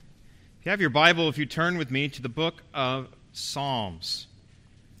If you have your Bible, if you turn with me to the book of Psalms.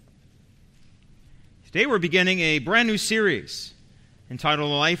 Today we're beginning a brand new series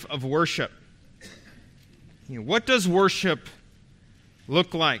entitled Life of Worship. What does worship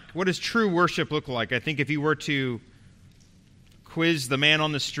look like? What does true worship look like? I think if you were to quiz the man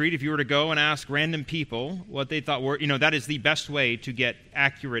on the street, if you were to go and ask random people what they thought were, that is the best way to get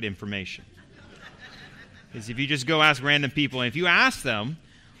accurate information. Is if you just go ask random people, and if you ask them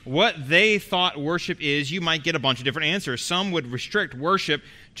what they thought worship is, you might get a bunch of different answers. Some would restrict worship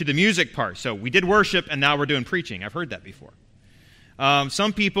to the music part. So we did worship, and now we're doing preaching. I've heard that before.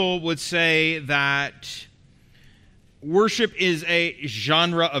 Some people would say that worship is a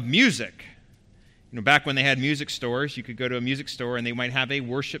genre of music. Back when they had music stores, you could go to a music store, and they might have a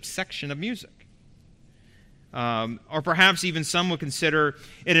worship section of music. Or perhaps even some would consider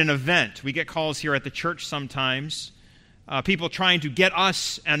it an event. We get calls here at the church sometimes. People trying to get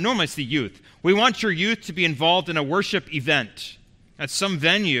us, and normally it's the youth. We want your youth to be involved in a worship event. At some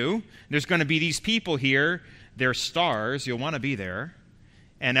venue, there's going to be these people here. They're stars. You'll want to be there.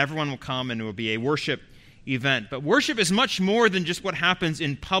 And everyone will come, and it will be a worship event. But worship is much more than just what happens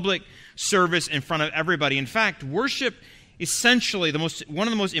in public service in front of everybody. In fact, worship, essentially, one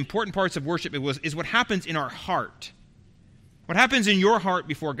of the most important parts of worship is what happens in our heart. What happens in your heart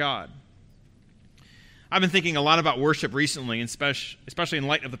before God. I've been thinking a lot about worship recently, especially in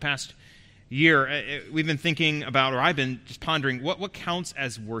light of the past year. We've been thinking about, or I've been just pondering, what counts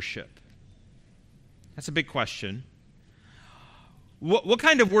as worship? That's a big question. What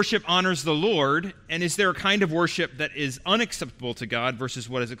kind of worship honors the Lord, and is there a kind of worship that is unacceptable to God versus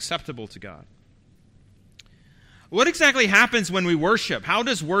what is acceptable to God? What exactly happens when we worship? How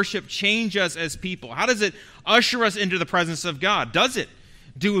does worship change us as people? How does it usher us into the presence of God? Does it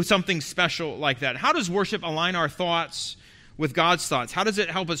do something special like that? How does worship align our thoughts with God's thoughts? How does it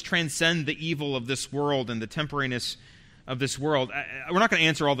help us transcend the evil of this world and the temporariness of this world? We're not going to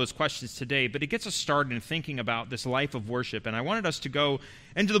answer all those questions today, but it gets us started in thinking about this life of worship. And I wanted us to go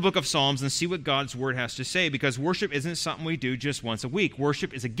into the book of Psalms and see what God's word has to say, because worship isn't something we do just once a week.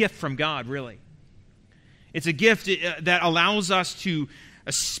 Worship is a gift from God, really. It's a gift that allows us to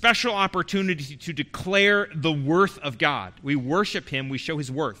a special opportunity to declare the worth of God. We worship Him, we show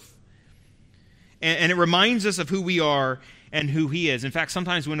His worth. And it reminds us of who we are and who He is. In fact,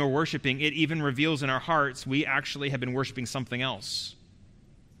 sometimes when we're worshiping, it even reveals in our hearts we actually have been worshiping something else.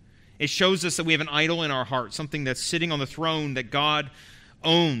 It shows us that we have an idol in our heart, something that's sitting on the throne that God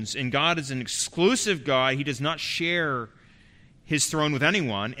owns. And God is an exclusive God. He does not share His throne with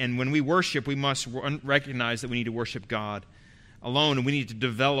anyone. And when we worship, we must recognize that we need to worship God alone, and we need to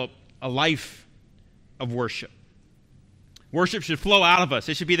develop a life of worship. Worship should flow out of us.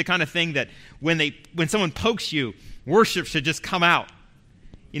 It should be the kind of thing that when someone pokes you, worship should just come out.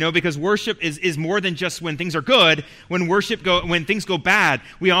 Because worship is more than just when things are good. When things go bad,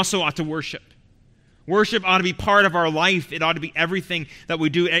 we also ought to worship. Worship ought to be part of our life. It ought to be everything that we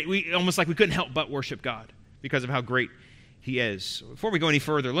do. Almost like we couldn't help but worship God because of how great He is. Before we go any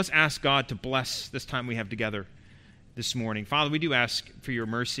further, let's ask God to bless this time we have together this morning. Father, we do ask for your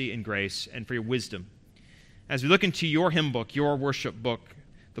mercy and grace and for your wisdom. As we look into your hymn book, your worship book,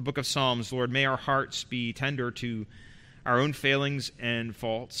 the book of Psalms, Lord, may our hearts be tender to our own failings and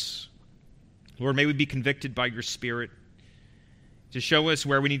faults. Lord, may we be convicted by your Spirit to show us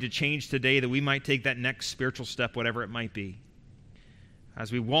where we need to change today, that we might take that next spiritual step, whatever it might be.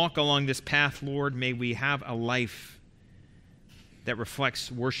 As we walk along this path, Lord, may we have a life that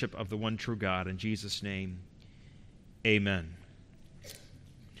reflects worship of the one true God. In Jesus' name, amen.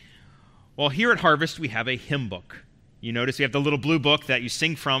 Well, here at Harvest, we have a hymn book. You notice we have the little blue book that you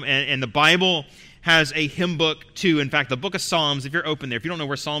sing from, and the Bible has a hymn book too. In fact, the book of Psalms, if you're open there, if you don't know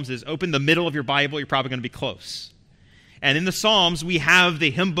where Psalms is, open the middle of your Bible, you're probably going to be close. And in the Psalms, we have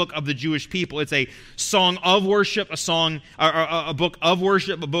the hymn book of the Jewish people. It's a song of worship, a book of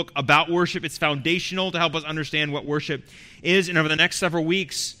worship, a book about worship. It's foundational to help us understand what worship is. And over the next several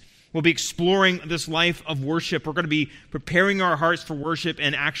weeks, we'll be exploring this life of worship. We're going to be preparing our hearts for worship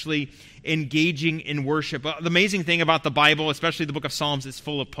and actually engaging in worship. The amazing thing about the Bible, especially the book of Psalms, is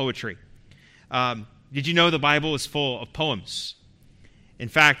full of poetry. Did you know the Bible is full of poems? In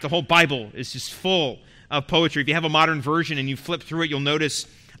fact, the whole Bible is just full of poetry. If you have a modern version and you flip through it, you'll notice,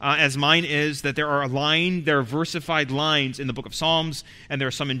 as mine is, that there are versified lines in the book of Psalms, and there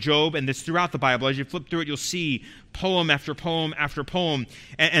are some in Job, and this throughout the Bible. As you flip through it, you'll see poem after poem after poem.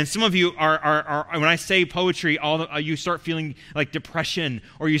 And some of you are when I say poetry, you start feeling like depression,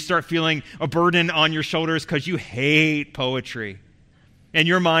 or you start feeling a burden on your shoulders because you hate poetry. In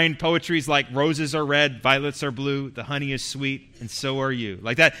your mind, poetry is like roses are red, violets are blue, the honey is sweet, and so are you.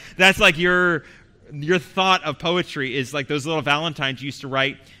 Like that. That's like your thought of poetry is like those little valentines you used to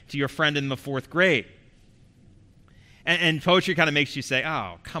write to your friend in the 4th grade. And poetry kind of makes you say,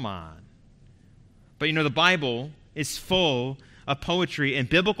 oh, come on. But the Bible is full of poetry, and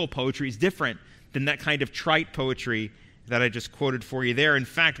biblical poetry is different than that kind of trite poetry that I just quoted for you there. In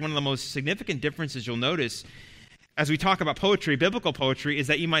fact, one of the most significant differences you'll notice as we talk about poetry, biblical poetry, is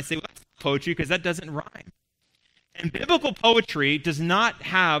that you might say, well, that's poetry because that doesn't rhyme. And biblical poetry does not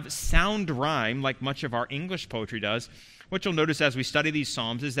have sound rhyme like much of our English poetry does. What you'll notice as we study these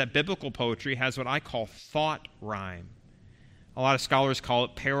Psalms is that biblical poetry has what I call thought rhyme. A lot of scholars call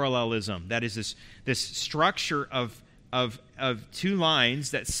it parallelism. That is this structure of two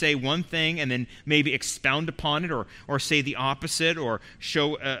lines that say one thing and then maybe expound upon it or say the opposite or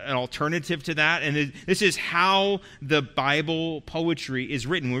show an alternative to that. And this is how the Bible poetry is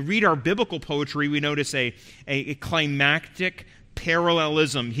written. When we read our biblical poetry, we notice a climactic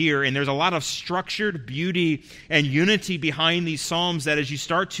parallelism here, and there's a lot of structured beauty and unity behind these Psalms that as you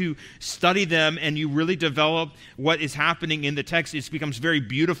start to study them and you really develop what is happening in the text, it becomes very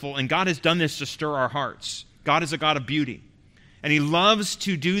beautiful. And God has done this to stir our hearts. God is a God of beauty. And He loves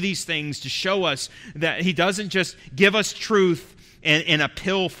to do these things to show us that He doesn't just give us truth in a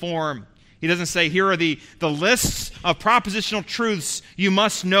pill form. He doesn't say, here are the lists of propositional truths you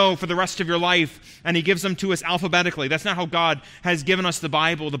must know for the rest of your life, and He gives them to us alphabetically. That's not how God has given us the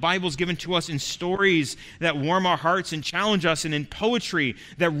Bible. The Bible is given to us in stories that warm our hearts and challenge us, and in poetry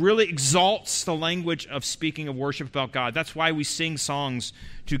that really exalts the language of speaking of worship about God. That's why we sing songs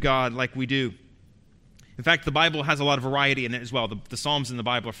to God like we do. In fact, the Bible has a lot of variety in it as well. The Psalms in the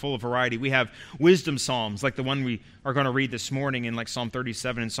Bible are full of variety. We have wisdom Psalms, like the one we are going to read this morning in like Psalm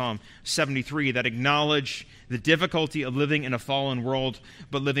 37 and Psalm 73, that acknowledge the difficulty of living in a fallen world,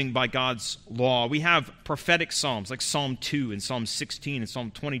 but living by God's law. We have prophetic Psalms, like Psalm 2 and Psalm 16 and Psalm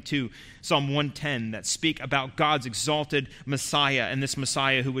 22, Psalm 110, that speak about God's exalted Messiah and this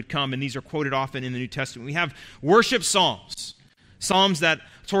Messiah who would come, and these are quoted often in the New Testament. We have worship Psalms. Psalms that,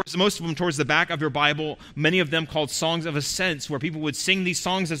 most of them towards the back of your Bible, many of them called songs of ascents, where people would sing these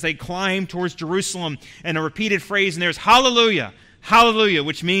songs as they climbed towards Jerusalem, and a repeated phrase, and there's hallelujah, hallelujah,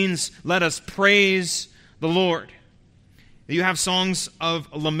 which means let us praise the Lord. You have songs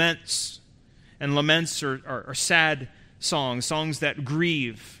of laments, and laments are sad songs that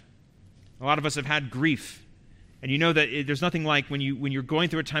grieve. A lot of us have had grief. And you know that there's nothing like when you're going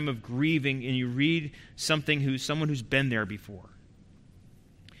through a time of grieving and you read someone who's been there before.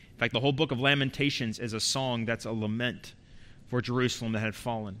 In fact, the whole book of Lamentations is a song that's a lament for Jerusalem that had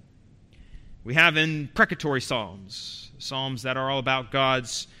fallen. We have imprecatory psalms that are all about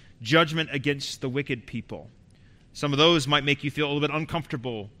God's judgment against the wicked people. Some of those might make you feel a little bit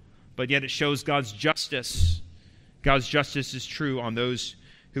uncomfortable, but yet it shows God's justice. God's justice is true on those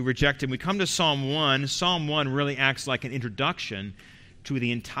who reject Him. We come to Psalm 1. Psalm 1 really acts like an introduction to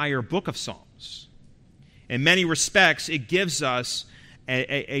the entire book of Psalms. In many respects, it gives us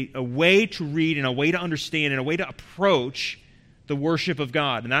a way to read and a way to understand and a way to approach the worship of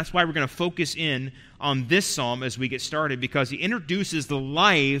God. And that's why we're going to focus in on this psalm as we get started, because he introduces the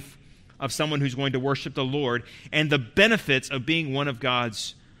life of someone who's going to worship the Lord and the benefits of being one of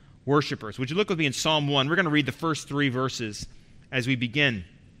God's worshipers. Would you look with me in Psalm 1? We're going to read the first 3 verses as we begin.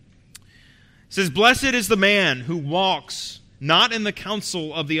 It says, "Blessed is the man who walks not in the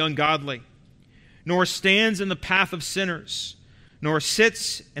counsel of the ungodly, nor stands in the path of sinners, nor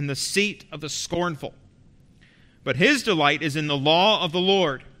sits in the seat of the scornful. But his delight is in the law of the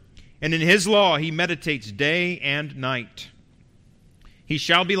Lord, and in his law he meditates day and night. He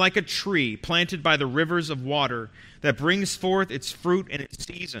shall be like a tree planted by the rivers of water, that brings forth its fruit in its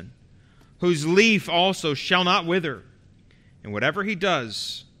season, whose leaf also shall not wither, and whatever he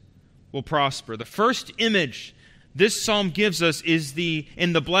does will prosper." The first image this psalm gives us is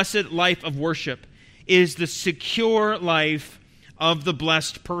in the blessed life of worship, is the secure life of the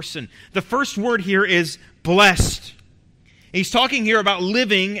blessed person. The first word here is blessed. He's talking here about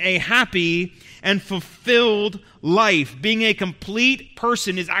living a happy and fulfilled life. Being a complete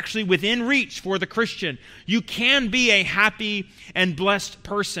person is actually within reach for the Christian. You can be a happy and blessed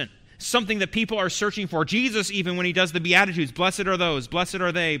person, something that people are searching for. Jesus, even when he does the Beatitudes, blessed are those, blessed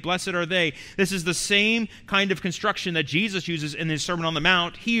are they, blessed are they. This is the same kind of construction that Jesus uses in his Sermon on the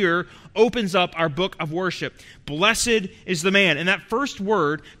Mount. Here opens up our book of worship. Blessed is the man. And that first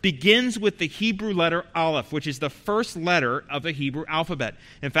word begins with the Hebrew letter Aleph, which is the first letter of the Hebrew alphabet.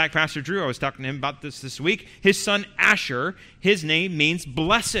 In fact, Pastor Drew, I was talking to him about this week. His son Asher, his name means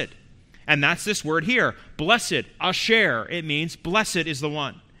blessed. And that's this word here, blessed, asher. It means blessed is the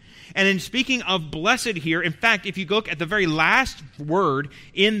one. And in speaking of blessed here, in fact, if you look at the very last word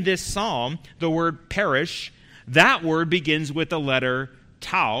in this psalm, the word perish, that word begins with the letter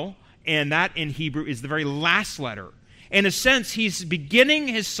tau, and that in Hebrew is the very last letter. In a sense, he's beginning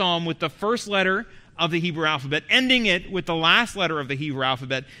his psalm with the first letter of the Hebrew alphabet, ending it with the last letter of the Hebrew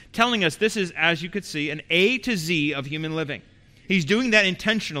alphabet, telling us this is, as you could see, an A to Z of human living. He's doing that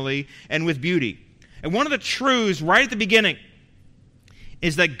intentionally and with beauty. And one of the truths right at the beginning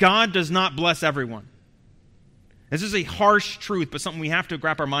is that God does not bless everyone. This is a harsh truth, but something we have to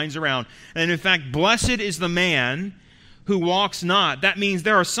wrap our minds around. And in fact, blessed is the man who walks not. That means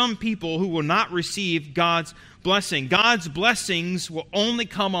there are some people who will not receive God's blessing. God's blessings will only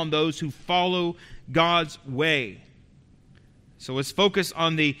come on those who follow God's way. So let's focus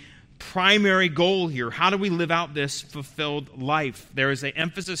on the primary goal here. How do we live out this fulfilled life? There is an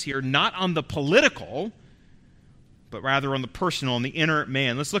emphasis here not on the political, but rather on the personal, on the inner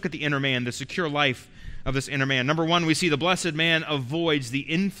man. Let's look at the inner man, the secure life of this inner man. Number one, we see the blessed man avoids the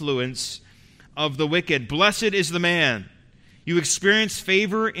influence of the wicked. Blessed is the man. You experience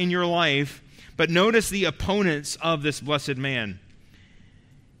favor in your life, but notice the opponents of this blessed man.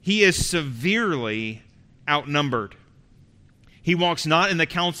 He is severely outnumbered. He walks not in the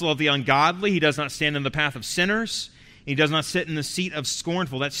counsel of the ungodly. He does not stand in the path of sinners. He does not sit in the seat of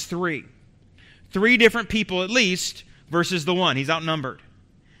scornful. That's three. Three different people at least versus the one. He's outnumbered.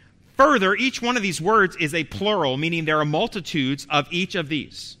 Further, each one of these words is a plural, meaning there are multitudes of each of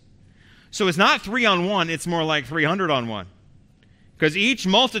these. So it's not 3 on 1, it's more like 300 on 1. Because each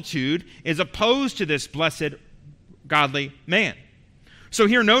multitude is opposed to this blessed, godly man. So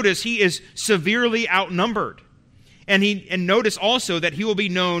here notice he is severely outnumbered. And notice also that he will be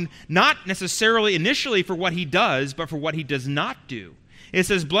known not necessarily initially for what he does, but for what he does not do. It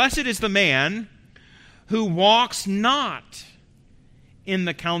says, blessed is the man who walks not in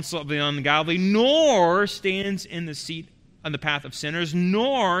the counsel of the ungodly, nor stands in the seat on the path of sinners,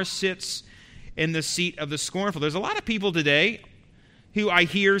 nor sits in the seat of the scornful. There's a lot of people today who I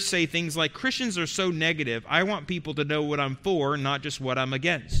hear say things like, Christians are so negative, I want people to know what I'm for, not just what I'm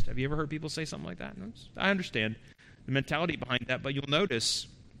against. Have you ever heard people say something like that? I understand the mentality behind that, but you'll notice,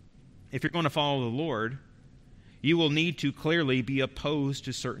 if you're going to follow the Lord, you will need to clearly be opposed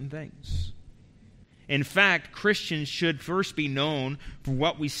to certain things. In fact, Christians should first be known for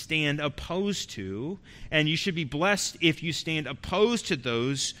what we stand opposed to, and you should be blessed if you stand opposed to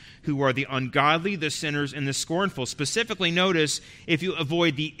those who are the ungodly, the sinners, and the scornful. Specifically, notice if you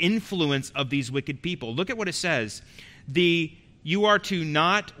avoid the influence of these wicked people. Look at what it says. You are to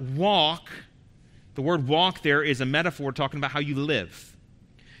not walk. The word walk there is a metaphor talking about how you live.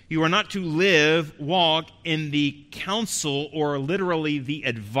 You are not to walk in the counsel or literally the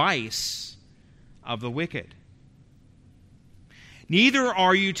advice of the wicked. Neither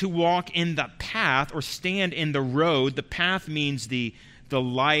are you to walk in the path or stand in the road. The path means the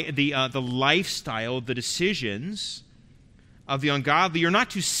lifestyle, the decisions of the ungodly. You're not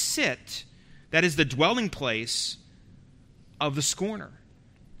to sit, that is the dwelling place of the scorner.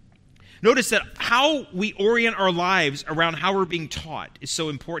 Notice that how we orient our lives around how we're being taught is so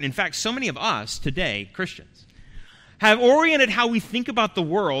important. In fact, so many of us today, Christians, have oriented how we think about the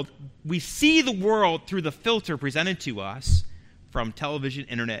world. We see the world through the filter presented to us from television,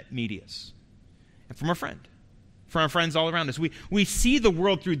 internet, medias, and from our friends all around us. We see the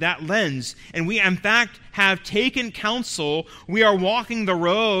world through that lens, and we, in fact, have taken counsel. We are walking the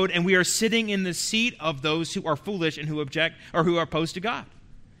road, and we are sitting in the seat of those who are foolish and who object or who are opposed to God.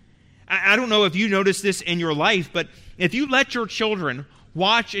 I don't know if you notice this in your life, but if you let your children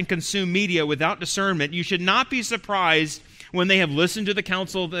watch and consume media without discernment, you should not be surprised when they have listened to the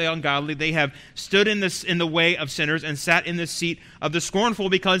counsel of the ungodly, they have stood in the way of sinners and sat in the seat of the scornful,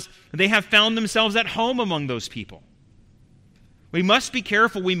 because they have found themselves at home among those people. We must be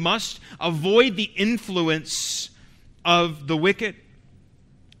careful. We must avoid the influence of the wicked.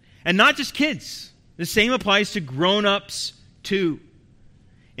 And not just kids. The same applies to grown-ups too.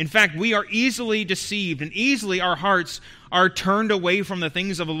 In fact, we are easily deceived, and easily our hearts are turned away from the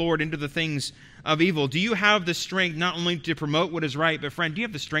things of the Lord into the things of evil. Do you have the strength not only to promote what is right, but friend, do you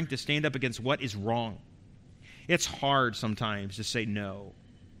have the strength to stand up against what is wrong? It's hard sometimes to say no.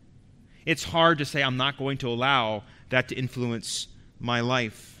 It's hard to say I'm not going to allow that to influence my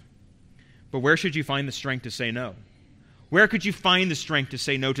life. But where should you find the strength to say no? Where could you find the strength to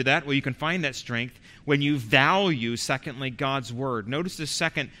say no to that? Well, you can find that strength when you value, secondly, God's word. Notice the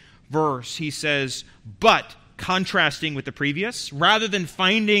second verse. He says, but, contrasting with the previous, rather than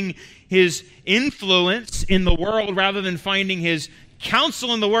finding his influence in the world, rather than finding his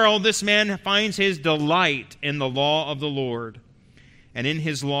counsel in the world, this man finds his delight in the law of the Lord. And in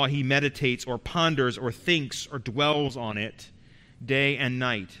his law he meditates or ponders or thinks or dwells on it day and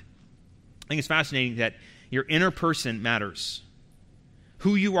night. I think it's fascinating that your inner person matters.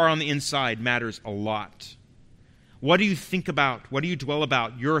 Who you are on the inside matters a lot. What do you think about? What do you dwell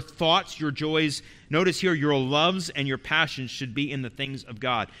about? Your thoughts, your joys. Notice here, your loves and your passions should be in the things of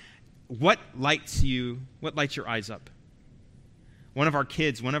God. What lights your eyes up? One of our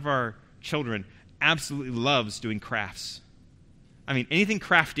children absolutely loves doing crafts. I mean, anything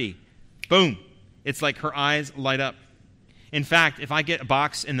crafty, boom, it's like her eyes light up. In fact, if I get a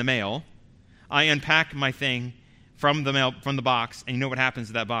box in the mail, I unpack my thing from the box, and you know what happens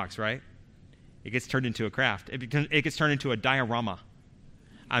to that box, right? It gets turned into a craft. It gets turned into a diorama.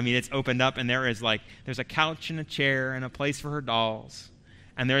 I mean, it's opened up, and there's a couch and a chair and a place for her dolls,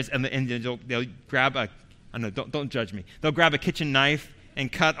 and they'll grab don't judge me. They'll grab a kitchen knife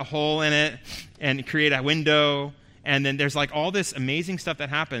and cut a hole in it and create a window. And then there's like all this amazing stuff that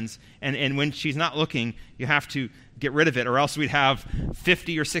happens. And when she's not looking, you have to get rid of it, or else we'd have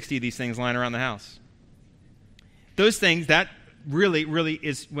 50 or 60 of these things lying around the house. Those things, that really, really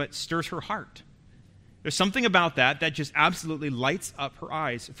is what stirs her heart. There's something about that just absolutely lights up her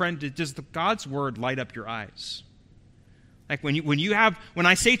eyes. Friend, does God's word light up your eyes? Like when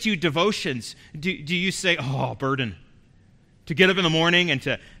I say to you devotions, do you say, oh, burden? To get up in the morning and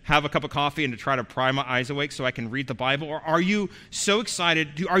to have a cup of coffee and to try to pry my eyes awake so I can read the Bible? Or are you so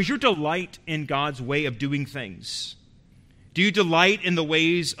excited? Are your delight in God's way of doing things? Do you delight in the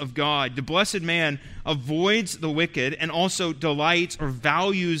ways of God? The blessed man avoids the wicked and also delights or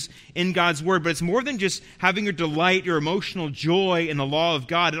values in God's word. But it's more than just having your delight, your emotional joy in the law of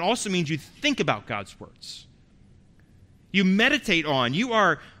God. It also means you think about God's words. You meditate on, you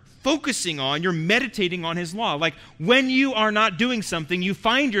are focusing on, you're meditating on his law. Like when you are not doing something, you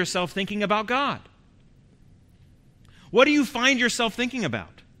find yourself thinking about God. What do you find yourself thinking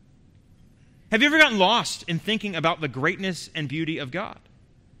about? Have you ever gotten lost in thinking about the greatness and beauty of God?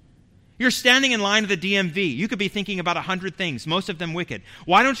 You're standing in line at the DMV. You could be thinking about 100 things, most of them wicked.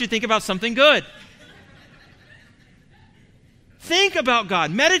 Why don't you think about something good? Think about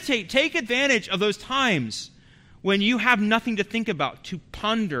God. Meditate. Take advantage of those times when you have nothing to think about, to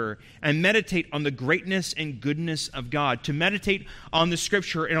ponder and meditate on the greatness and goodness of God, to meditate on the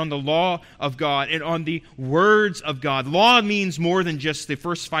Scripture and on the law of God and on the words of God. Law means more than just the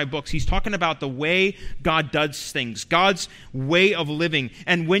first 5 books. He's talking about the way God does things, God's way of living.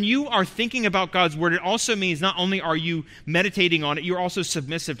 And when you are thinking about God's word, it also means not only are you meditating on it, you're also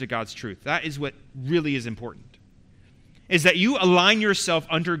submissive to God's truth. That is what really is important, is that you align yourself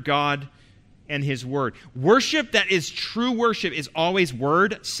under God and his word. Worship that is true worship is always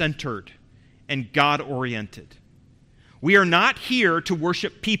word-centered and God-oriented. We are not here to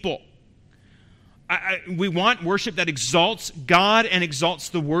worship people. We want worship that exalts God and exalts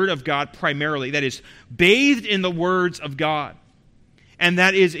the word of God primarily, that is bathed in the words of God, and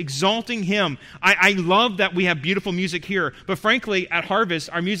that is exalting him. I love that we have beautiful music here, but frankly, at Harvest,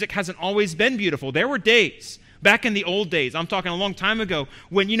 our music hasn't always been beautiful. There were days back in the old days, I'm talking a long time ago,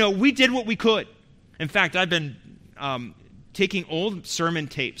 when, we did what we could. In fact, I've been taking old sermon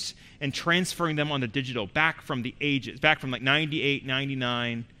tapes and transferring them onto digital back from like 98,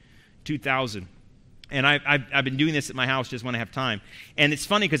 99, 2000. And I've been doing this at my house just when I have time. And it's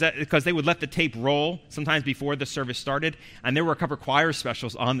funny because they would let the tape roll sometimes before the service started, and there were a couple of choir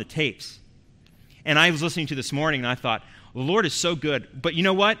specials on the tapes. And I was listening to this morning, and I thought, the Lord is so good. But you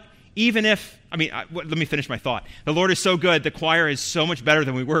know what? Let me finish my thought. The Lord is so good, the choir is so much better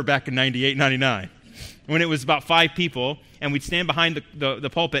than we were back in 98, 99. When it was about 5 people, and we'd stand behind the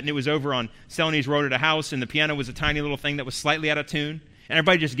pulpit, and it was over on Celanese Road at a house, and the piano was a tiny little thing that was slightly out of tune, and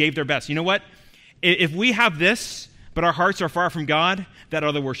everybody just gave their best. You know what? If we have this, but our hearts are far from God, that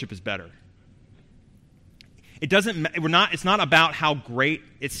other worship is better. It's not about how great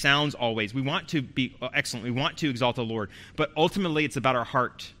it sounds always. We want to be excellent. We want to exalt the Lord, but ultimately it's about our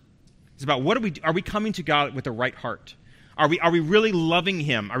heart. It's about are we coming to God with the right heart? Are we really loving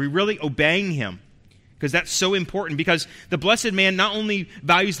him? Are we really obeying him? Because that's so important, because the blessed man not only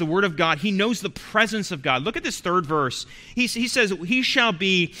values the word of God, he knows the presence of God. Look at this 3rd verse. He says, he shall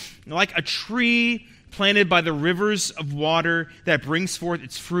be like a tree planted by the rivers of water that brings forth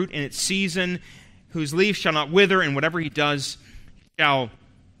its fruit in its season, whose leaf shall not wither, and whatever he does shall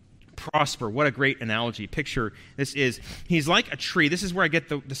prosper. What a great analogy, picture this is. He's like a tree. This is where I get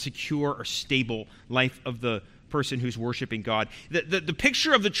the secure or stable life of the person who's worshiping God. The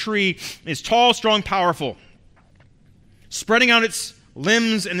picture of the tree is tall, strong, powerful, spreading out its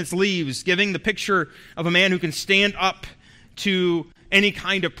limbs and its leaves, giving the picture of a man who can stand up to any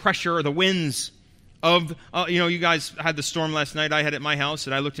kind of pressure or the winds of, you guys had the storm last night. I had it at my house,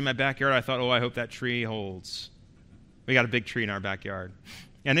 and I looked in my backyard. I thought, I hope that tree holds. We got a big tree in our backyard.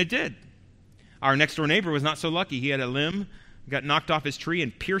 And it did. Our next-door neighbor was not so lucky. He had a limb, got knocked off his tree,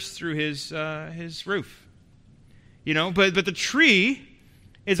 and pierced through his roof. But the tree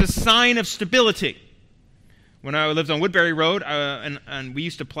is a sign of stability. When I lived on Woodbury Road, and we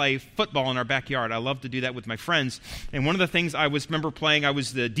used to play football in our backyard. I loved to do that with my friends. And one of the things I remember playing, I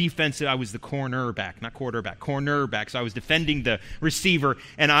was the defensive, I was the cornerback, not quarterback, cornerback. So I was defending the receiver.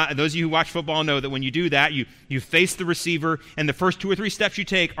 And those of you who watch football know that when you do that, you face the receiver, and the first 2 or 3 steps you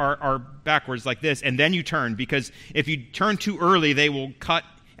take are backwards like this, and then you turn, because if you turn too early, they will cut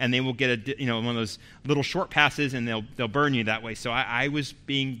and they will get one of those little short passes, and they'll burn you that way. So I was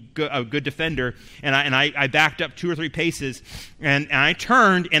being a good defender, and I backed up 2 or 3 paces, and I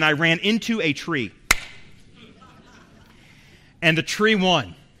turned and I ran into a tree, and the tree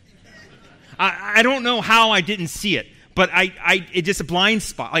won. I don't know how I didn't see it, but it just a blind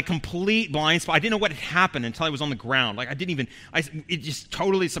spot, like complete blind spot. I didn't know what had happened until I was on the ground. Like it just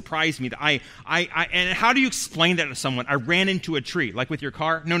totally surprised me that and how do you explain that to someone? I ran into a tree, like with your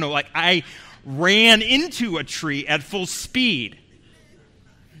car? No, like I ran into a tree at full speed.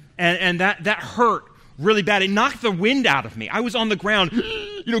 And that hurt really bad. It knocked the wind out of me. I was on the ground,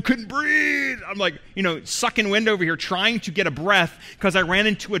 couldn't breathe. I'm like, sucking wind over here, trying to get a breath because I ran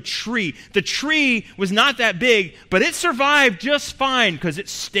into a tree. The tree was not that big, but it survived just fine because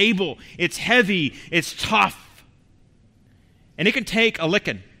it's stable, it's heavy, it's tough. And it can take a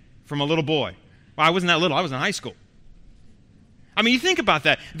licking from a little boy. Well, I wasn't that little. I was in high school. I mean, you think about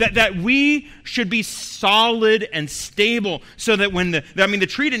that we should be solid and stable so that when the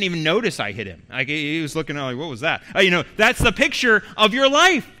tree didn't even notice I hit him. Like, he was looking like, what was that? That's the picture of your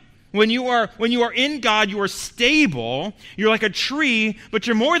life. When you are in God, you are stable. You're like a tree, but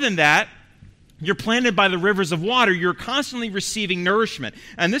you're more than that. You're planted by the rivers of water. You're constantly receiving nourishment.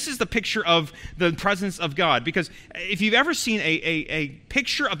 And this is the picture of the presence of God. Because if you've ever seen a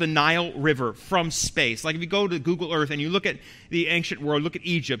picture of the Nile River from space, like if you go to Google Earth and you look at the ancient world, look at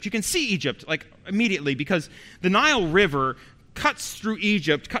Egypt, you can see Egypt like immediately, because the Nile River cuts through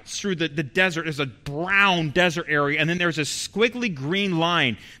Egypt, cuts through the desert. There's a brown desert area, and then there's a squiggly green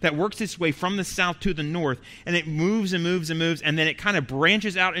line that works its way from the south to the north, and it moves and moves and moves, and then it kind of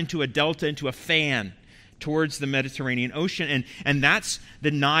branches out into a delta, into a fan towards the Mediterranean Ocean, and that's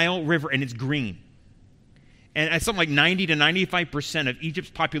the Nile River, and it's green. And something like 90 to 95% of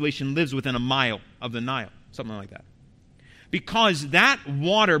Egypt's population lives within a mile of the Nile, something like that. Because that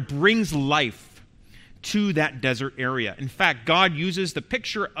water brings life to that desert area. In fact, God uses the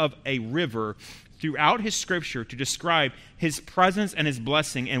picture of a river throughout his scripture to describe his presence and his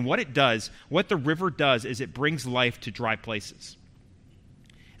blessing. And what the river does is it brings life to dry places.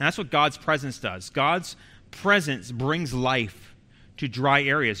 And that's what God's presence does. God's presence brings life to dry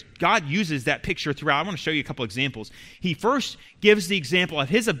areas. God uses that picture throughout. I want to show you a couple examples. He first gives the example of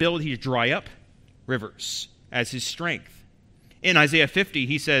his ability to dry up rivers as his strength. In Isaiah 50,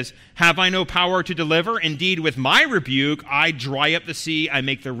 he says, "Have I no power to deliver? Indeed, with my rebuke, I dry up the sea. I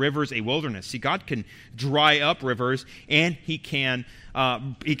make the rivers a wilderness." See, God can dry up rivers, and he can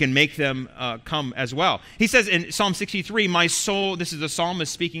make them come as well. He says in Psalm 63, "My soul," this is the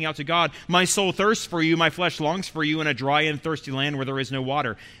psalmist speaking out to God, "my soul thirsts for you, my flesh longs for you in a dry and thirsty land where there is no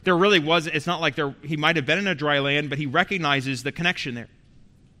water." There really was, it's not like he might have been in a dry land, but he recognizes the connection there.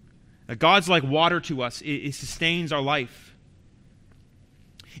 God's like water to us. It sustains our life.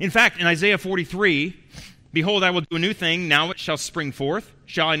 In fact, in Isaiah 43, "Behold, I will do a new thing. Now it shall spring forth.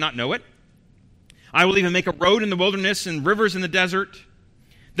 Shall I not know it? I will even make a road in the wilderness and rivers in the desert.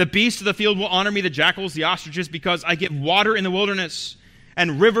 The beasts of the field will honor me, the jackals, the ostriches, because I give water in the wilderness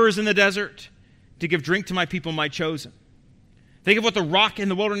and rivers in the desert to give drink to my people, my chosen." Think of what the rock in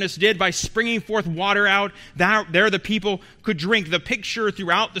the wilderness did by springing forth water out. There the people could drink. The picture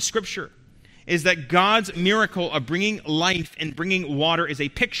throughout the scripture is that God's miracle of bringing life and bringing water is a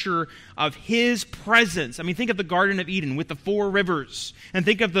picture of his presence. I mean, think of the Garden of Eden with the 4 rivers, and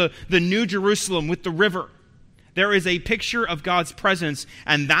think of the New Jerusalem with the river. There is a picture of God's presence,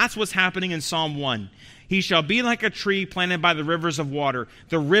 and that's what's happening in Psalm 1. "He shall be like a tree planted by the rivers of water."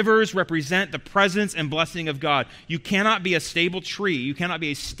 The rivers represent the presence and blessing of God. You cannot be a stable tree. You cannot be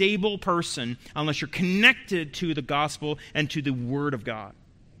a stable person unless you're connected to the gospel and to the word of God.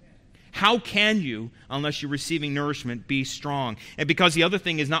 How can you, unless you're receiving nourishment, be strong? And because the other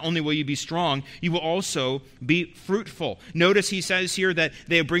thing is, not only will you be strong, you will also be fruitful. Notice he says here that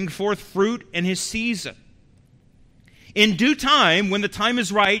they bring forth fruit in his season. In due time, when the time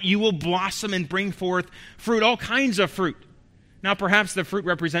is right, you will blossom and bring forth fruit, all kinds of fruit. Now, perhaps the fruit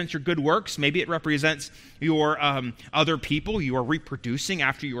represents your good works. Maybe it represents your other people. You are reproducing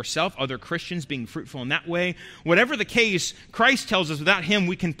after yourself, other Christians being fruitful in that way. Whatever the case, Christ tells us without him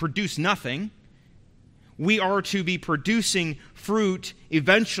we can produce nothing. We are to be producing fruit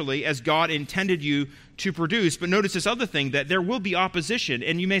eventually as God intended you to produce. But notice this other thing, that there will be opposition.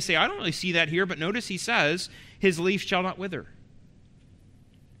 And you may say, I don't really see that here, but notice he says, his leaf shall not wither.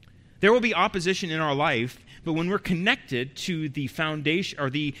 There will be opposition in our life, but when we're connected to the foundation or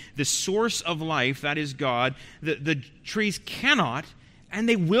the source of life, that is God, the trees cannot and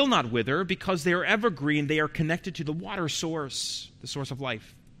they will not wither because they are evergreen. They are connected to the water source, the source of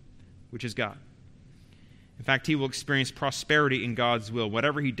life, which is God. In fact, he will experience prosperity in God's will.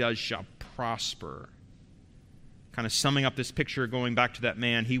 Whatever he does shall prosper. Kind of summing up this picture, going back to that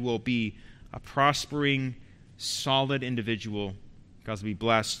man, he will be a prospering, solid individual because he'll be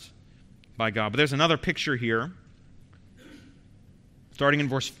blessed by God. But there's another picture here, starting in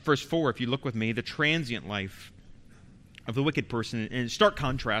verse 4, if you look with me, the transient life of the wicked person, in stark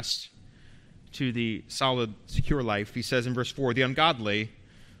contrast to the solid, secure life. He says in verse 4, the ungodly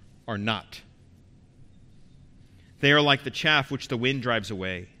are not. They are like the chaff which the wind drives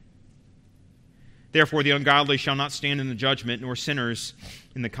away. Therefore the ungodly shall not stand in the judgment, nor sinners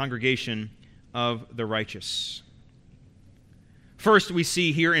in the congregation of the righteous. First, we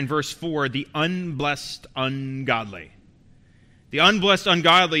see here in verse 4, the unblessed ungodly. The unblessed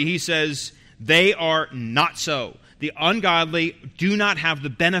ungodly, he says, they are not so. The ungodly do not have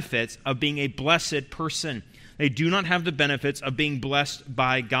the benefits of being a blessed person. They do not have the benefits of being blessed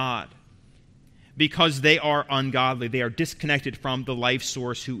by God because they are ungodly. They are disconnected from the life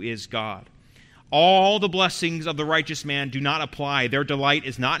source who is God. All the blessings of the righteous man do not apply. Their delight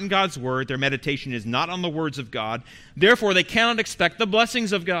is not in God's word. Their meditation is not on the words of God. Therefore, they cannot expect the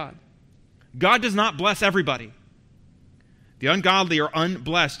blessings of God. God does not bless everybody. The ungodly are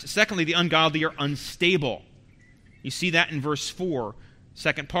unblessed. Secondly, the ungodly are unstable. You see that in verse 4,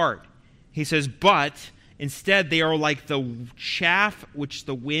 second part. He says, but instead they are like the chaff which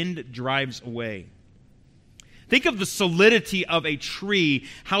the wind drives away. Think of the solidity of a tree,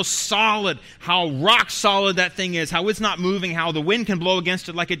 how solid, how rock solid that thing is, how it's not moving, how the wind can blow against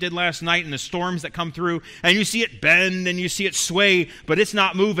it like it did last night in the storms that come through, and you see it bend and you see it sway, but it's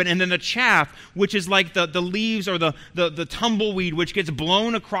not moving. And then the chaff, which is like the leaves or the tumbleweed, which gets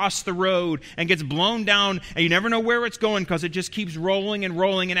blown across the road and gets blown down, and you never know where it's going because it just keeps rolling and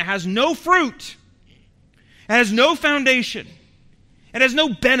rolling, and it has no fruit. It has no foundation. It has no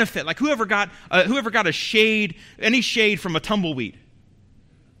benefit. Like whoever got a shade, any shade from a tumbleweed.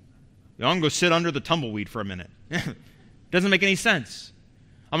 I'm going to go sit under the tumbleweed for a minute. Doesn't make any sense.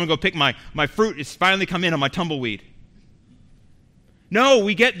 I'm going to go pick my fruit. It's finally come in on my tumbleweed. No,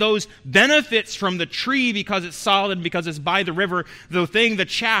 we get those benefits from the tree because it's solid, because it's by the river. The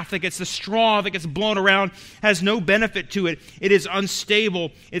chaff that gets the straw that gets blown around has no benefit to it. It is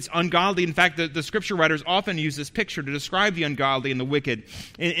unstable. It's ungodly. In fact, the scripture writers often use this picture to describe the ungodly and the wicked.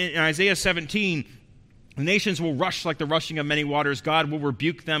 In Isaiah 17, the nations will rush like the rushing of many waters. God will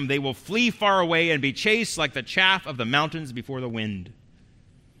rebuke them. They will flee far away and be chased like the chaff of the mountains before the wind,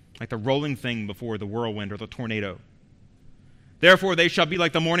 like the rolling thing before the whirlwind or the tornado. Therefore, they shall be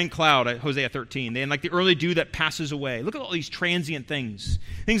like the morning cloud, at Hosea 13, and like the early dew that passes away. Look at all these transient things.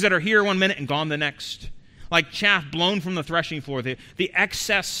 Things that are here 1 minute and gone the next. Like chaff blown from the threshing floor, the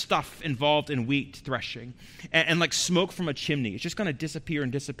excess stuff involved in wheat threshing, and like smoke from a chimney. It's just going to disappear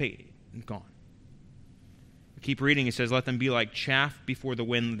and dissipate and gone. We keep reading. It says, let them be like chaff before the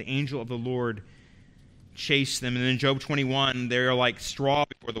wind. The angel of the Lord chase them. And in Job 21, they are like straw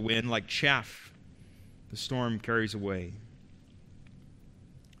before the wind, like chaff the storm carries away.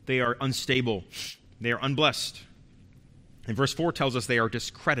 They are unstable. They are unblessed. And verse 4 tells us they are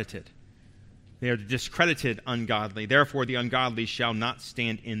discredited. They are discredited ungodly. Therefore, the ungodly shall not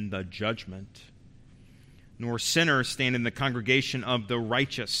stand in the judgment, nor sinners stand in the congregation of the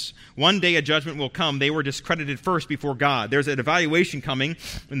righteous. One day a judgment will come. They were discredited first before God. There's an evaluation coming,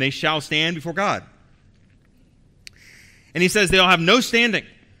 and they shall stand before God. And he says they'll have no standing.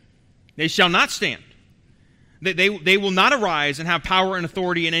 They shall not stand. They will not arise and have power and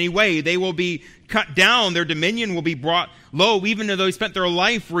authority in any way. They will be cut down. Their dominion will be brought low. Even though they spent their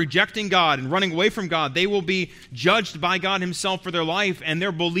life rejecting God and running away from God, they will be judged by God himself for their life. And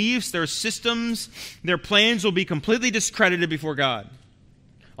their beliefs, their systems, their plans will be completely discredited before God.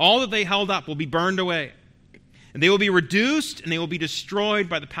 All that they held up will be burned away. And they will be reduced and they will be destroyed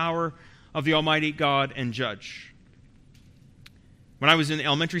by the power of the Almighty God and Judge. When I was in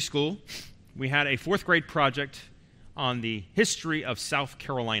elementary school, we had a 4th grade project on the history of South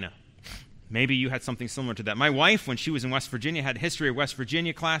Carolina. Maybe you had something similar to that. My wife, when she was in West Virginia, had history of West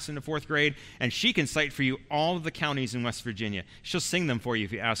Virginia class in the 4th grade, and she can cite for you all of the counties in West Virginia. She'll sing them for you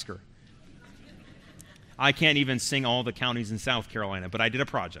if you ask her. I can't even sing all the counties in South Carolina, but I did a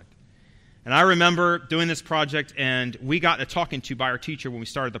project. And I remember doing this project, and we got a talking to by our teacher when we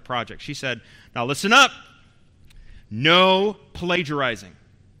started the project. She said, now listen up. No plagiarizing.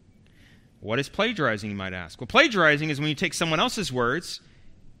 What is plagiarizing, you might ask? Well, plagiarizing is when you take someone else's words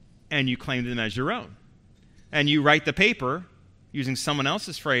and you claim them as your own. And you write the paper using someone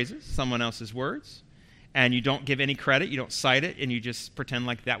else's phrases, someone else's words, and you don't give any credit, you don't cite it, and you just pretend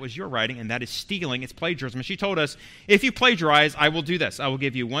like that was your writing, and that is stealing. It's plagiarism. And she told us, if you plagiarize, I will do this. I will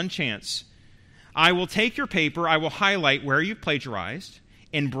give you one chance. I will take your paper, I will highlight where you've plagiarized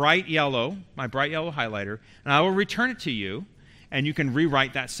in bright yellow, my bright yellow highlighter, and I will return it to you, and you can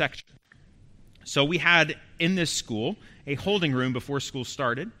rewrite that section. So we had in this school a holding room before school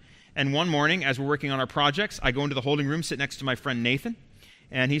started, and one morning as we're working on our projects, I go into the holding room, sit next to my friend Nathan,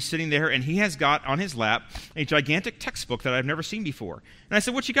 and he's sitting there, and he has got on his lap a gigantic textbook that I've never seen before. And I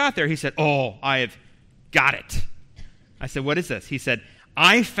said, what you got there? He said, oh, I have got it. I said, what is this? He said,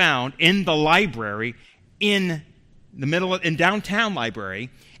 I found in the library in downtown library,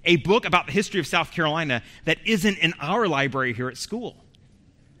 a book about the history of South Carolina that isn't in our library here at school.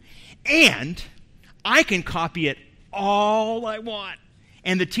 And I can copy it all I want.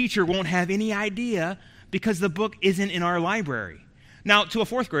 And the teacher won't have any idea because the book isn't in our library. Now, to a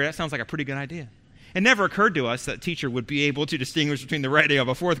 4th grader, that sounds like a pretty good idea. It never occurred to us that a teacher would be able to distinguish between the writing of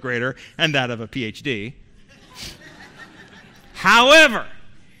a 4th grader and that of a PhD. However,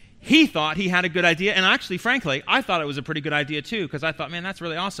 he thought he had a good idea, and actually, frankly, I thought it was a pretty good idea too, because I thought, man, that's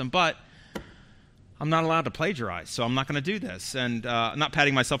really awesome, but I'm not allowed to plagiarize, so I'm not going to do this. And I'm not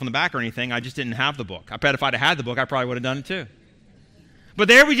patting myself on the back or anything, I just didn't have the book. I bet if I'd have had the book, I probably would have done it too. But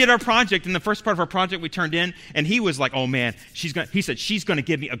there we did our project, and the first part of our project we turned in, and he was like, oh man, he said, she's going to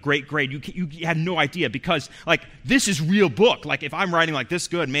give me a great grade. You had no idea, because like this is real book. Like if I'm writing like this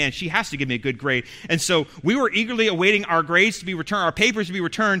good, man, she has to give me a good grade. And so we were eagerly awaiting our grades to be returned, our papers to be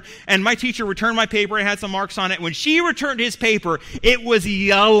returned, and my teacher returned my paper and had some marks on it. When she returned his paper, it was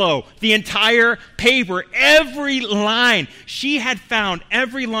yellow. The entire paper, every line. She had found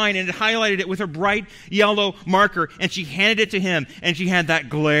every line and had highlighted it with her bright yellow marker, and she handed it to him, and she had that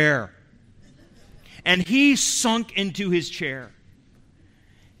glare. And he sunk into his chair.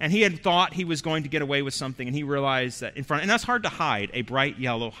 And he had thought he was going to get away with something, and he realized that in front, and that's hard to hide, a bright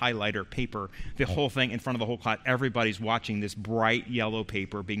yellow highlighter paper, the whole thing in front of the whole class. Everybody's watching this bright yellow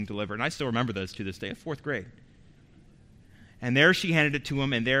paper being delivered. And I still remember those to this day, 4th grade. And there she handed it to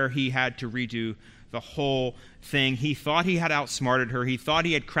him, and there he had to redo the whole thing. He thought he had outsmarted her. He thought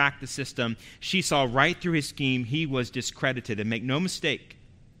he had cracked the system. She saw right through his scheme. He was discredited. And make no mistake,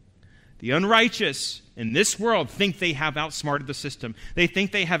 the unrighteous in this world think they have outsmarted the system. They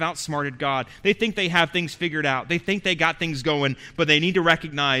think they have outsmarted God. They think they have things figured out. They think they got things going, but they need to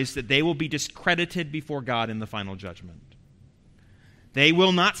recognize that they will be discredited before God in the final judgment. They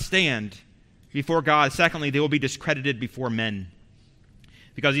will not stand before God. Secondly, they will be discredited before men.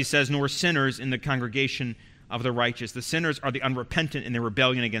 Because he says, nor sinners in the congregation of the righteous. The sinners are the unrepentant in their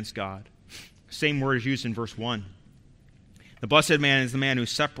rebellion against God. Same word is used in verse 1. The blessed man is the man who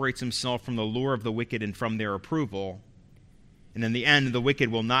separates himself from the lure of the wicked and from their approval. And in the end, the wicked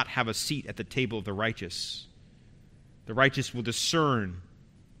will not have a seat at the table of the righteous. The righteous will discern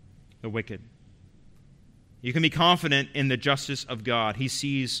the wicked. You can be confident in the justice of God. He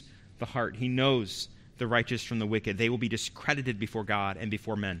sees the heart. He knows the righteous from the wicked. They will be discredited before God and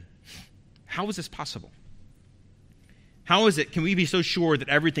before men. How is this possible? How is it, can we be so sure that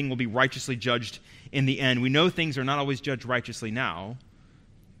everything will be righteously judged in the end? We know things are not always judged righteously now,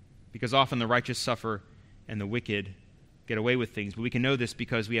 because often the righteous suffer and the wicked get away with things. But we can know this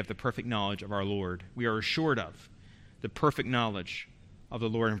because we have the perfect knowledge of our Lord. We are assured of the perfect knowledge of the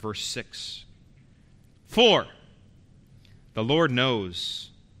Lord in verse 6. For the Lord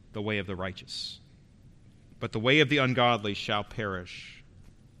knows the way of the righteous, but the way of the ungodly shall perish.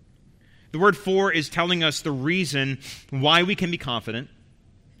 The word for is telling us the reason why we can be confident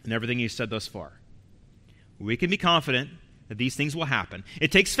in everything he's said thus far. We can be confident that these things will happen.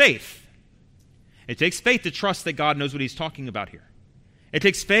 It takes faith. It takes faith to trust that God knows what he's talking about here. It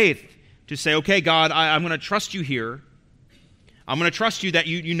takes faith to say, okay, God, I'm going to trust you here. I'm going to trust you that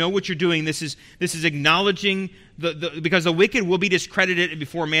you know what you're doing. This is acknowledging because the wicked will be discredited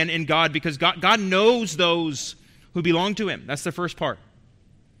before man and God, because God knows those who belong to him. That's the first part.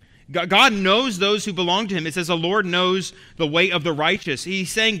 God knows those who belong to him. It says the Lord knows the way of the righteous.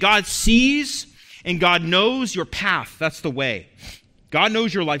 He's saying God sees and God knows your path. That's the way. God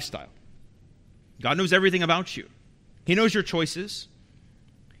knows your lifestyle. God knows everything about you. He knows your choices.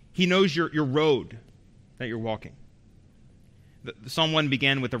 He knows your road that you're walking. Psalm 1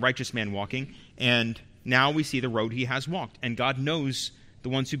 began with the righteous man walking, and now we see the road he has walked, and God knows the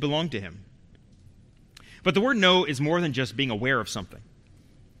ones who belong to him. But the word know is more than just being aware of something.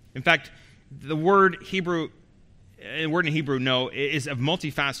 In fact, the word in Hebrew know is a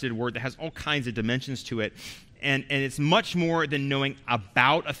multifaceted word that has all kinds of dimensions to it. And it's much more than knowing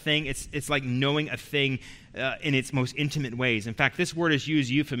about a thing. It's like knowing a thing in its most intimate ways. In fact, this word is used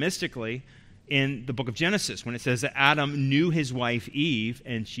euphemistically in the book of Genesis when it says that Adam knew his wife Eve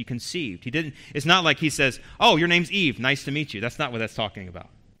and she conceived. It's not like he says, "Oh, your name's Eve. Nice to meet you." That's not what that's talking about.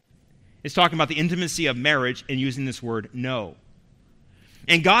 It's talking about the intimacy of marriage and using this word know.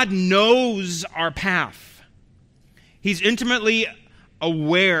 And God knows our path. He's intimately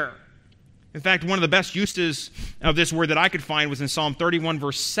aware. In fact, one of the best uses of this word that I could find was in Psalm 31,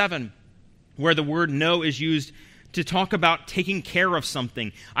 verse 7, where the word know is used to talk about taking care of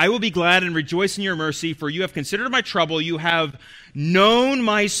something. "I will be glad and rejoice in your mercy, for you have considered my trouble. You have known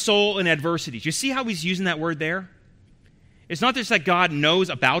my soul in adversity." Do you see how he's using that word there? It's not just that God knows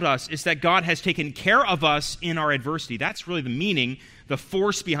about us, it's that God has taken care of us in our adversity. That's really the meaning, the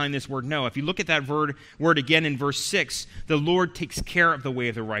force behind this word know. If you look at that word again in verse 6, the Lord takes care of the way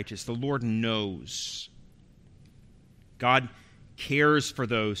of the righteous. The Lord knows. God cares for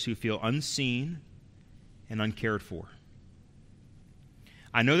those who feel unseen and uncared for.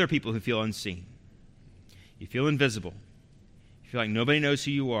 I know there are people who feel unseen. You feel invisible. You feel like nobody knows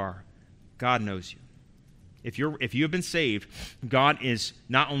who you are. God knows you. If you have been saved, God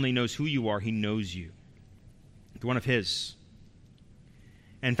not only knows who you are, he knows you. You're one of his.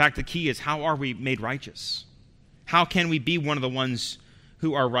 In fact, the key is, how are we made righteous? How can we be one of the ones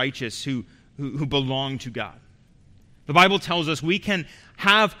who are righteous, who belong to God? The Bible tells us we can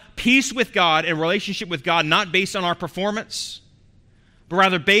have peace with God and relationship with God not based on our performance, but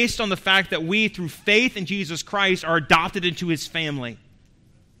rather based on the fact that we, through faith in Jesus Christ, are adopted into his family.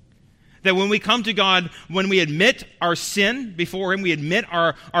 That when we come to God, when we admit our sin before him, we admit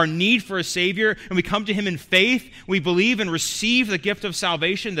our need for a Savior, and we come to him in faith, we believe and receive the gift of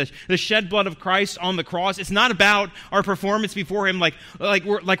salvation, the shed blood of Christ on the cross. It's not about our performance before him like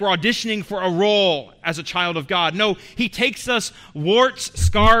we're auditioning for a role as a child of God. No, he takes us warts,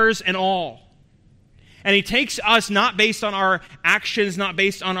 scars, and all. And he takes us not based on our actions, not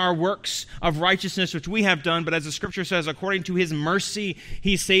based on our works of righteousness, which we have done, but as the scripture says, according to his mercy,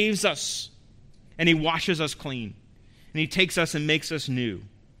 he saves us and he washes us clean. And he takes us and makes us new.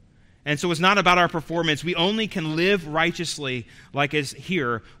 And so it's not about our performance. We only can live righteously like is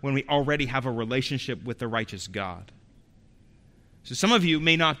here when we already have a relationship with the righteous God. So some of you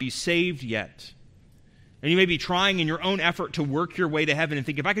may not be saved yet. And you may be trying in your own effort to work your way to heaven and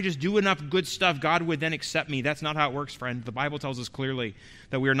think, if I could just do enough good stuff, God would then accept me. That's not how it works, friend. The Bible tells us clearly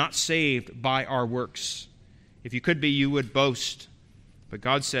that we are not saved by our works. If you could be, you would boast. But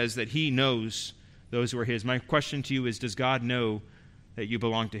God says that he knows those who are his. My question to you is, does God know that you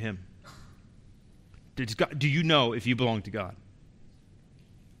belong to him? Do you know if you belong to God?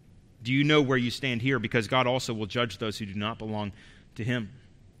 Do you know where you stand here? Because God also will judge those who do not belong to him.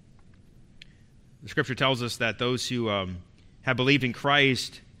 The scripture tells us that those who have believed in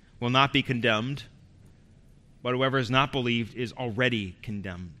Christ will not be condemned, but whoever has not believed is already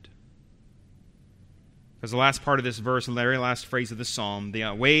condemned. Because the last part of this verse, the very last phrase of the psalm,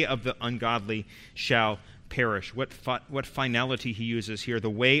 the way of the ungodly shall perish. What finality he uses here. The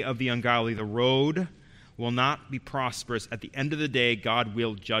way of the ungodly, the road will not be prosperous. At the end of the day, God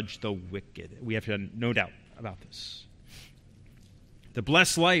will judge the wicked. We have no doubt about this. The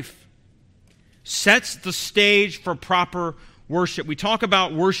blessed life sets the stage for proper worship. We talk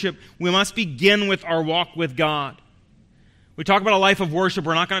about worship, we must begin with our walk with God. We talk about a life of worship.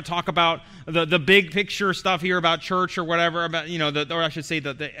 We're not going to talk about the big picture stuff here about church or whatever, about, or I should say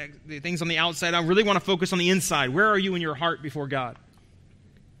the things on the outside. I really want to focus on the inside. Where are you in your heart before God?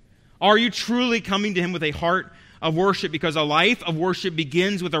 Are you truly coming to him with a heart of worship? Because a life of worship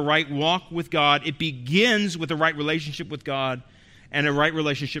begins with a right walk with God. It begins with a right relationship with God and a right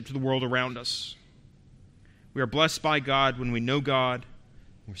relationship to the world around us. We are blessed by God when we know God,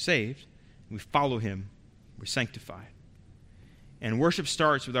 we're saved, we follow him, we're sanctified. And worship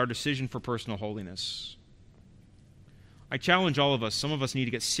starts with our decision for personal holiness. I challenge all of us, some of us need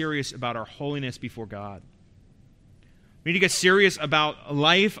to get serious about our holiness before God. We need to get serious about a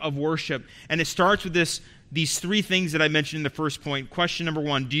life of worship, and it starts with these three things that I mentioned in the first point. Question number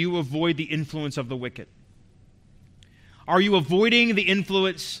 1, do you avoid the influence of the wicked? Are you avoiding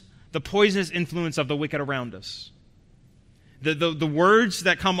the poisonous influence of the wicked around us? The words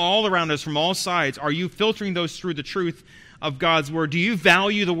that come all around us from all sides, are you filtering those through the truth of God's Word? Do you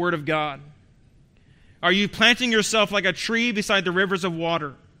value the Word of God? Are you planting yourself like a tree beside the rivers of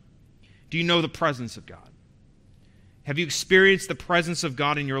water? Do you know the presence of God? Have you experienced the presence of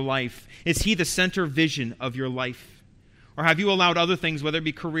God in your life? Is He the center vision of your life? Or have you allowed other things, whether it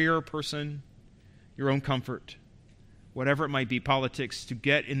be career or person, your own comfort, whatever it might be, politics, to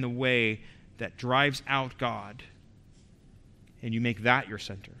get in the way that drives out God, and you make that your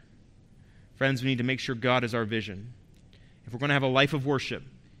center? Friends, we need to make sure God is our vision. If we're going to have a life of worship,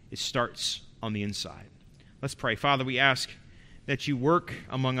 it starts on the inside. Let's pray. Father, we ask that you work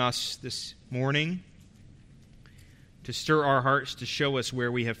among us this morning to stir our hearts, to show us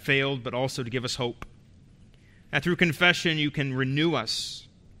where we have failed, but also to give us hope. That through confession you can renew us,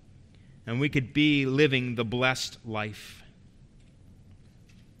 and we could be living the blessed life.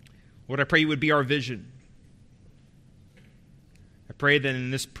 Lord, I pray you would be our vision. I pray that in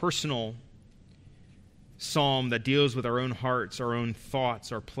this personal psalm that deals with our own hearts, our own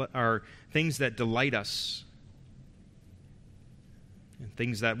thoughts, our things that delight us, and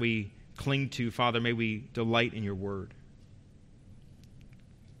things that we cling to, Father, may we delight in your word.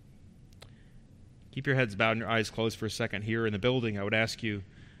 Keep your heads bowed and your eyes closed for a second. Here in the building, I would ask you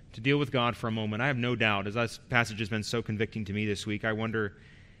to deal with God for a moment. I have no doubt, as this passage has been so convicting to me this week, I wonder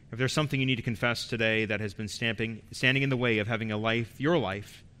if there's something you need to confess today that has been standing in the way of having a life, your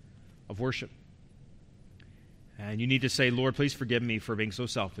life, of worship. And you need to say, Lord, please forgive me for being so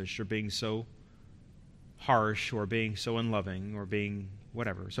selfish, or being so harsh, or being so unloving, or being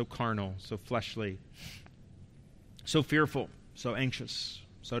whatever, so carnal, so fleshly, so fearful, so anxious,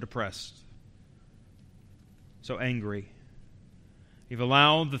 so depressed, so angry. You've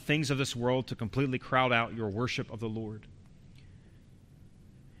allowed the things of this world to completely crowd out your worship of the Lord.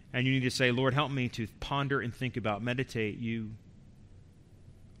 And you need to say, Lord, help me to ponder and think about, meditate you,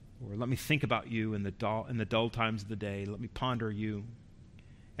 or let me think about you in the dull times of the day. Let me ponder you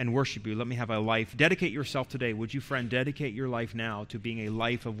and worship you. Let me have a life. Dedicate yourself today. Would you, friend, dedicate your life now to being a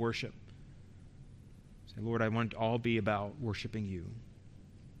life of worship? Say, Lord, I want it to all be about worshiping you,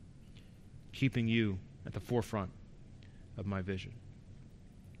 keeping you at the forefront of my vision.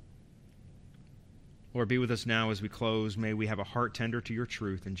 Lord, be with us now as we close. May we have a heart tender to your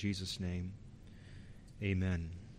truth. In Jesus' name, amen.